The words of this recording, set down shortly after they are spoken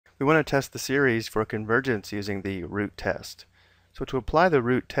We want to test the series for convergence using the root test. So to apply the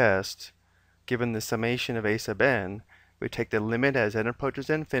root test, given the summation of a sub n, we take the limit as n approaches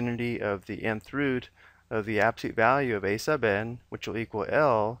infinity of the nth root of the absolute value of a sub n, which will equal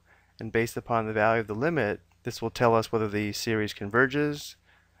L, and based upon the value of the limit, this will tell us whether the series converges,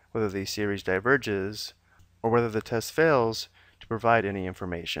 whether the series diverges, or whether the test fails to provide any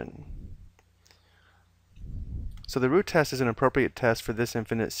information. So the root test is an appropriate test for this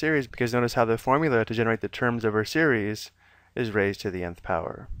infinite series because notice how the formula to generate the terms of our series is raised to the nth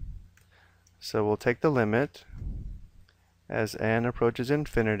power. So we'll take the limit as n approaches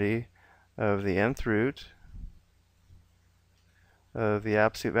infinity of the nth root of the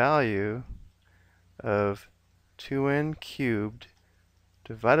absolute value of 2n cubed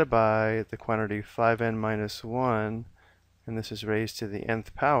divided by the quantity 5n minus 1, and this is raised to the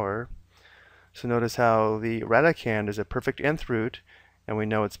nth power. So notice how the radicand is a perfect nth root, and we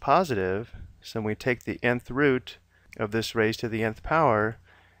know it's positive. So when we take the nth root of this raised to the nth power,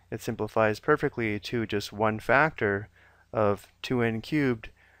 it simplifies perfectly to just one factor of 2n cubed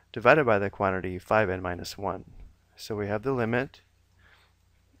divided by the quantity 5n minus 1. So we have the limit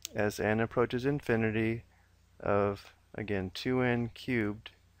as n approaches infinity of, again, 2n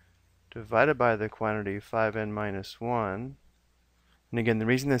cubed divided by the quantity 5n minus 1. And again, the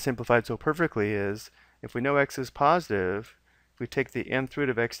reason this simplified so perfectly is if we know x is positive, if we take the nth root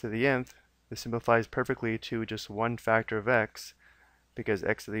of x to the nth, this simplifies perfectly to just one factor of x, because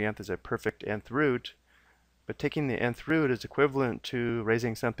x to the nth is a perfect nth root. But taking the nth root is equivalent to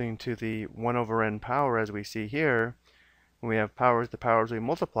raising something to the 1 over n power, as we see here. When we have powers, the powers we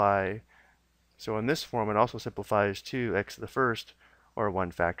multiply. So in this form, it also simplifies to x to the first, or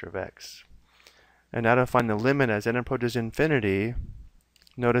one factor of x. And now to find the limit as n approaches infinity,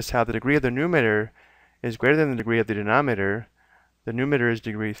 notice how the degree of the numerator is greater than the degree of the denominator. The numerator is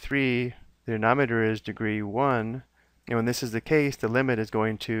degree 3, the denominator is degree 1, and when this is the case, the limit is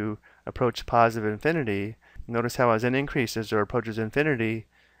going to approach positive infinity. Notice how as n increases or approaches infinity,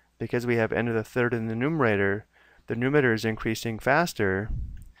 because we have n to the third in the numerator is increasing faster,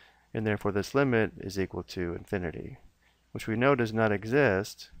 and therefore this limit is equal to infinity, which we know does not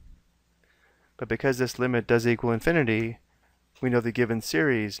exist. But because this limit does equal infinity, we know the given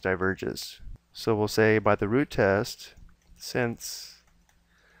series diverges. So we'll say by the root test, since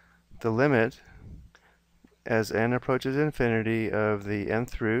the limit as n approaches infinity of the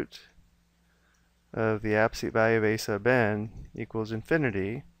nth root of the absolute value of a sub n equals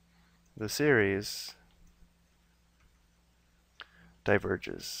infinity, the series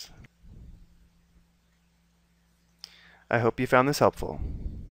diverges. I hope you found this helpful.